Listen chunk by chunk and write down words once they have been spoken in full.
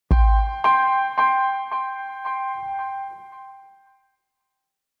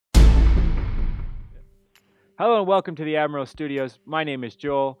Hello and welcome to the Admiral Studios. My name is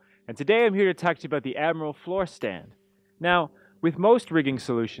Joel, and today I'm here to talk to you about the Admiral floor stand. Now, with most rigging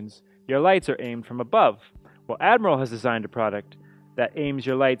solutions, your lights are aimed from above. Well, Admiral has designed a product that aims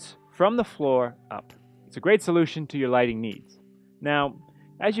your lights from the floor up. It's a great solution to your lighting needs. Now,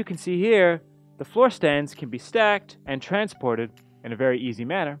 as you can see here, the floor stands can be stacked and transported in a very easy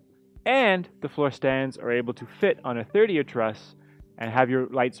manner, and the floor stands are able to fit on a 30-year truss and have your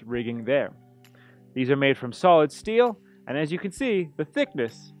lights rigging there. These are made from solid steel, and as you can see, the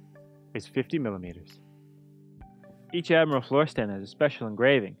thickness is 50 millimeters. Each Admiral floor stand has a special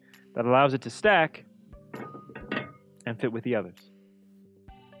engraving that allows it to stack and fit with the others.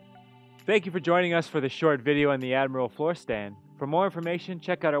 Thank you for joining us for this short video on the Admiral floor stand. For more information,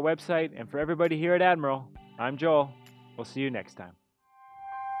 check out our website, and for everybody here at Admiral, I'm Joel. We'll see you next time.